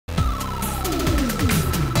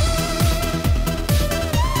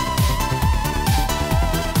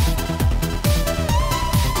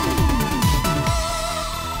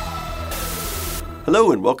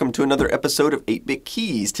Hello and welcome to another episode of 8-Bit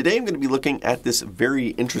Keys. Today I'm going to be looking at this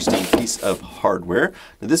very interesting piece of hardware.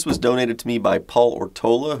 Now, this was donated to me by Paul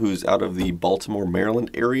Ortola, who's out of the Baltimore, Maryland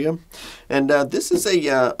area. And this is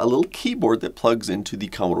a little keyboard that plugs into the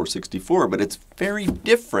Commodore 64, but it's very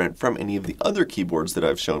different from any of the other keyboards that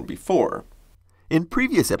I've shown before. In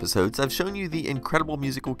previous episodes, I've shown you the incredible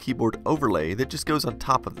musical keyboard overlay that just goes on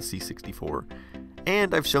top of the C64.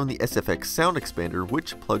 And I've shown the SFX sound expander,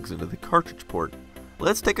 which plugs into the cartridge port.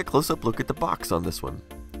 Let's take a close-up look at the box on this one.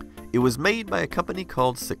 It was made by a company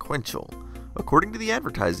called Sequential. According to the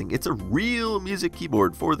advertising, it's a real music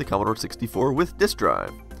keyboard for the Commodore 64 with disk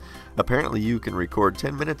drive. Apparently you can record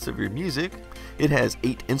 10 minutes of your music, it has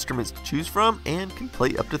 8 instruments to choose from, and can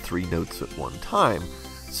play up to 3 notes at one time.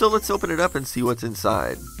 So let's open it up and see what's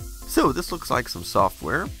inside. So this looks like some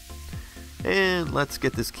software. And let's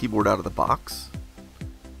get this keyboard out of the box.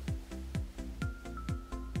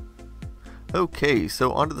 Okay,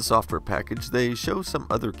 so onto the software package. They show some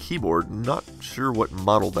other keyboard. Not sure what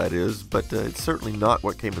model that is, but it's certainly not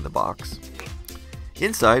what came in the box.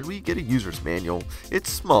 Inside, we get a user's manual.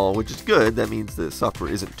 It's small, which is good. That means the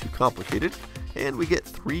software isn't too complicated. And we get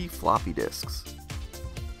 3 floppy disks.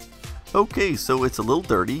 Okay, so it's a little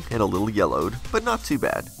dirty and a little yellowed, but not too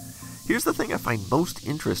bad. Here's the thing I find most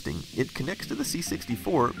interesting. It connects to the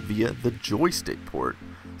C64 via the joystick port.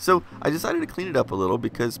 So I decided to clean it up a little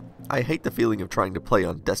because I hate the feeling of trying to play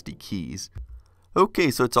on dusty keys. Okay,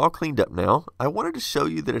 so it's all cleaned up now. I wanted to show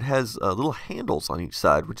you that it has little handles on each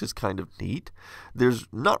side, which is kind of neat. There's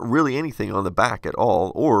not really anything on the back at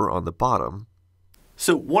all, or on the bottom.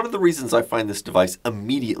 So one of the reasons I find this device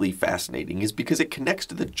immediately fascinating is because it connects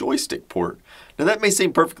to the joystick port. Now that may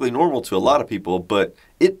seem perfectly normal to a lot of people, but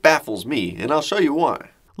it baffles me, and I'll show you why.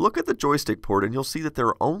 Look at the joystick port and you'll see that there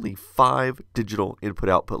are only 5 digital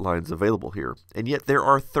input-output lines available here, and yet there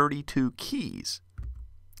are 32 keys.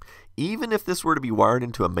 Even if this were to be wired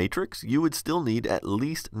into a matrix, you would still need at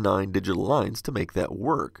least 9 digital lines to make that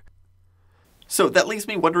work. So that leaves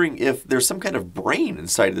me wondering if there's some kind of brain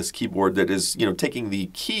inside of this keyboard that is, taking the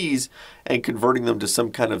keys and converting them to some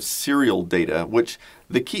kind of serial data, which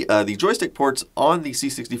the joystick ports on the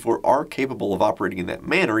C64 are capable of operating in that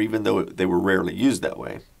manner, even though they were rarely used that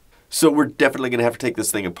way. So we're definitely going to have to take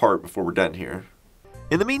this thing apart before we're done here.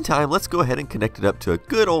 In the meantime, let's go ahead and connect it up to a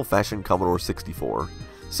good old-fashioned Commodore 64.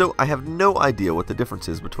 So I have no idea what the difference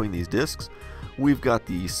is between these disks. We've got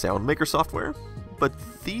the SoundMaker software, but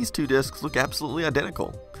these 2 disks look absolutely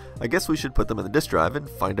identical. I guess we should put them in the disk drive and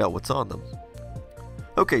find out what's on them.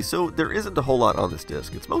 Okay, so there isn't a whole lot on this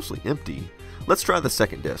disk. It's mostly empty. Let's try the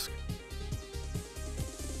second disk.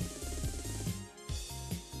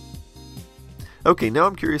 Okay, now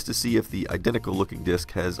I'm curious to see if the identical looking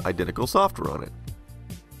disk has identical software on it.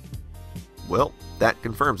 Well, that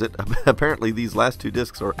confirms it. Apparently these last 2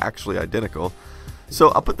 disks are actually identical. So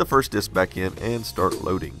I'll put the first disk back in and start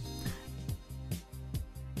loading.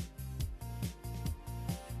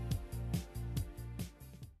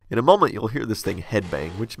 In a moment you'll hear this thing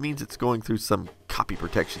headbang, which means it's going through some copy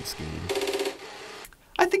protection scheme.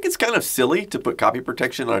 I think it's kind of silly to put copy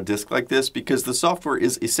protection on a disk like this because the software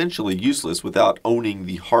is essentially useless without owning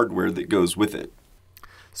the hardware that goes with it.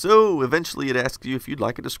 So eventually it asks you if you'd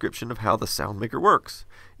like a description of how the SoundMaker works.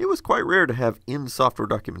 It was quite rare to have in-software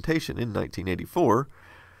documentation in 1984.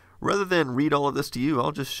 Rather than read all of this to you,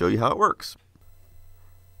 I'll just show you how it works.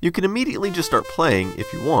 You can immediately just start playing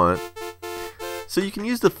if you want. So you can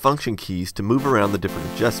use the function keys to move around the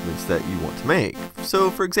different adjustments that you want to make.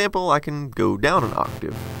 So for example, I can go down an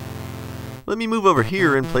octave. Let me move over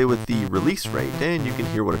here and play with the release rate, and you can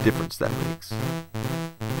hear what a difference that makes.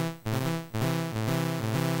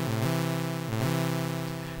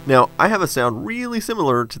 Now, I have a sound really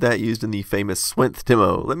similar to that used in the famous Swinth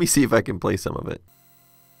demo. Let me see if I can play some of it.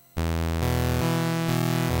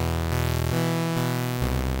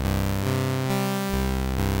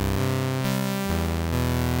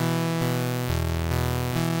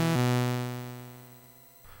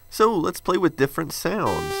 So let's play with different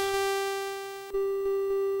sounds.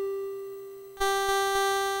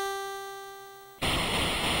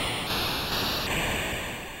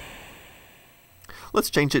 Let's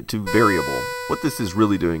change it to variable. What this is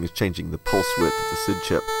really doing is changing the pulse width of the SID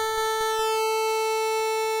chip.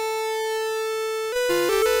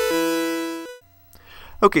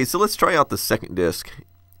 Okay, so let's try out the second disc.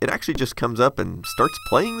 It actually just comes up and starts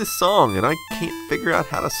playing this song, and I can't figure out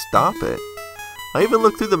how to stop it. I even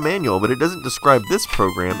looked through the manual, but it doesn't describe this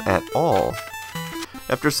program at all.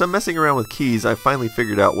 After some messing around with keys, I finally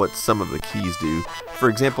figured out what some of the keys do. For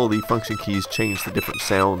example, the function keys change the different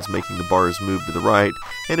sounds, making the bars move to the right,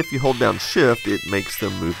 and if you hold down Shift, it makes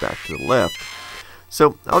them move back to the left.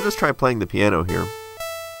 So I'll just try playing the piano here.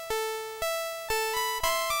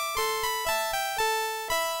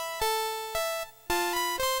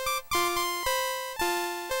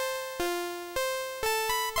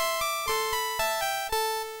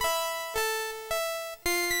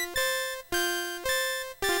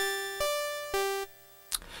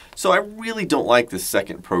 So I really don't like this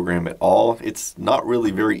second program at all. It's not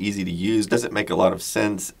really very easy to use, doesn't make a lot of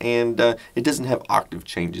sense, and it doesn't have octave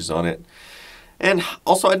changes on it. And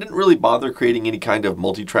also I didn't really bother creating any kind of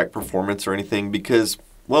multi-track performance or anything because,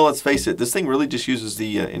 well, let's face it, this thing really just uses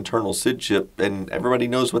the internal SID chip, and everybody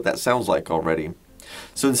knows what that sounds like already.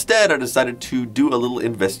 So instead, I decided to do a little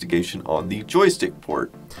investigation on the joystick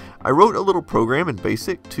port. I wrote a little program in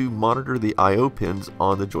BASIC to monitor the I/O pins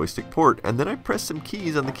on the joystick port, and then I pressed some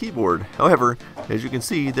keys on the keyboard. However, as you can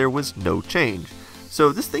see, there was no change.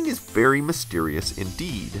 So this thing is very mysterious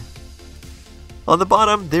indeed. On the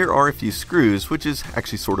bottom, there are a few screws, which is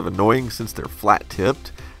actually sort of annoying since they're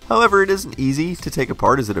flat-tipped. However, it isn't easy to take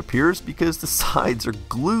apart as it appears because the sides are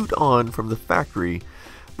glued on from the factory.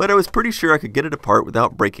 But I was pretty sure I could get it apart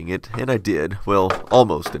without breaking it, and I did. Well,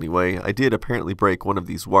 almost anyway. I did apparently break one of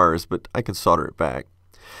these wires, but I can solder it back.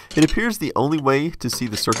 It appears the only way to see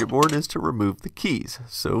the circuit board is to remove the keys,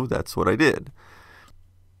 so that's what I did.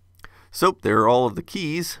 So there are all of the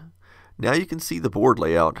keys. Now you can see the board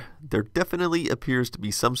layout. There definitely appears to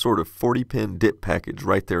be some sort of 40-pin DIP package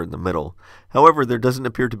right there in the middle. However, there doesn't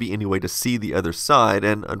appear to be any way to see the other side,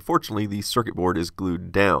 and unfortunately the circuit board is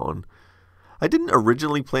glued down. I didn't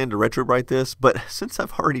originally plan to retrowrite this, but since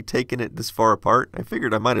I've already taken it this far apart, I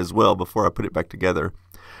figured I might as well before I put it back together.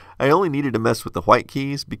 I only needed to mess with the white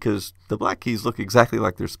keys because the black keys look exactly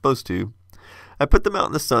like they're supposed to. I put them out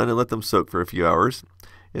in the sun and let them soak for a few hours.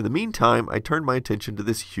 In the meantime, I turned my attention to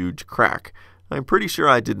this huge crack. I'm pretty sure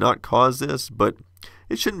I did not cause this, but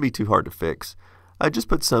it shouldn't be too hard to fix. I just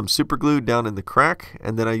put some super glue down in the crack,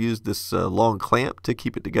 and then I used this long clamp to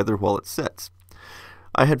keep it together while it sets.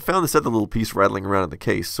 I had found this other little piece rattling around in the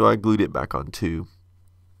case, so I glued it back on too.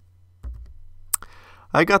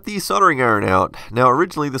 I got the soldering iron out. Now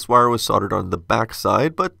originally this wire was soldered on the back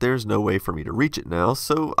side, but there's no way for me to reach it now,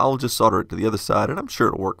 so I'll just solder it to the other side and I'm sure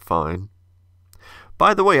it'll work fine.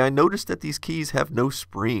 By the way, I noticed that these keys have no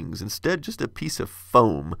springs, instead just a piece of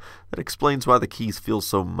foam. That explains why the keys feel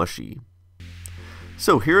so mushy.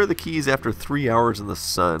 So here are the keys after 3 hours in the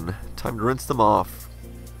sun. Time to rinse them off.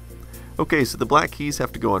 Okay, so the black keys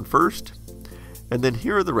have to go on first, and then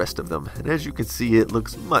here are the rest of them, and as you can see it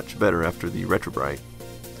looks much better after the retrobrite.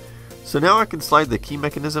 So now I can slide the key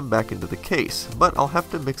mechanism back into the case, but I'll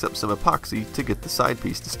have to mix up some epoxy to get the side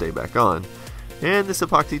piece to stay back on. And this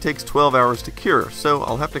epoxy takes 12 hours to cure, so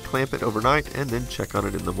I'll have to clamp it overnight and then check on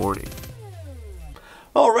it in the morning.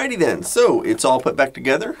 Alrighty then, so it's all put back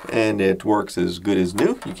together and it works as good as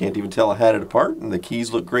new. You can't even tell I had it apart and the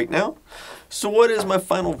keys look great now. So what is my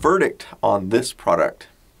final verdict on this product?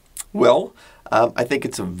 Well, I think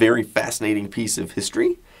it's a very fascinating piece of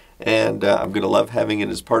history and I'm going to love having it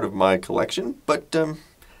as part of my collection, but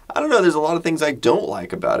I don't know, there's a lot of things I don't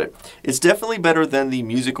like about it. It's definitely better than the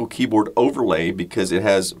musical keyboard overlay because it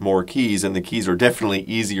has more keys and the keys are definitely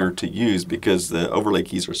easier to use because the overlay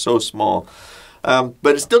keys are so small.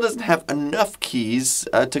 But it still doesn't have enough keys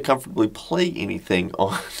to comfortably play anything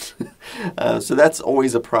on. So that's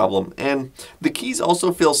always a problem. And the keys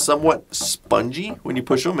also feel somewhat spongy when you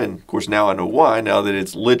push them. And of course now I know why, now that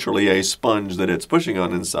it's literally a sponge that it's pushing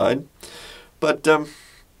on inside. But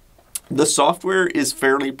the software is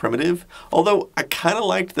fairly primitive, although I kind of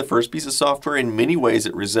liked the first piece of software. In many ways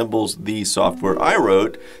it resembles the software I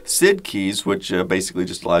wrote, SID keys, which basically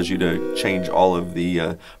just allows you to change all of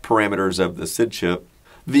the parameters of the SID chip.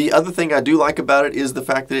 The other thing I do like about it is the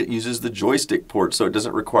fact that it uses the joystick port, so it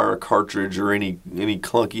doesn't require a cartridge or any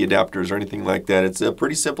clunky adapters or anything like that. It's a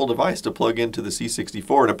pretty simple device to plug into the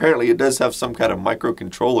C64, and apparently it does have some kind of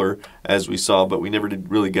microcontroller, as we saw, but we never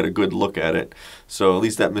did really get a good look at it. So at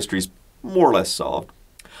least that mystery's more or less solved.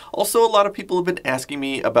 Also, a lot of people have been asking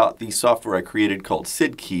me about the software I created called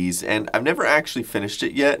SID Keys, and I've never actually finished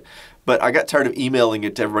it yet, but I got tired of emailing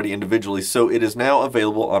it to everybody individually, so it is now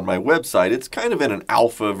available on my website. It's kind of in an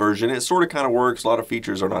alpha version. It sort of kind of works. A lot of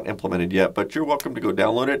features are not implemented yet, but you're welcome to go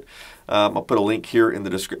download it. I'll put a link here in the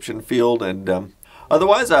description field, and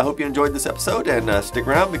otherwise, I hope you enjoyed this episode, and stick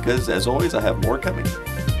around because, as always, I have more coming.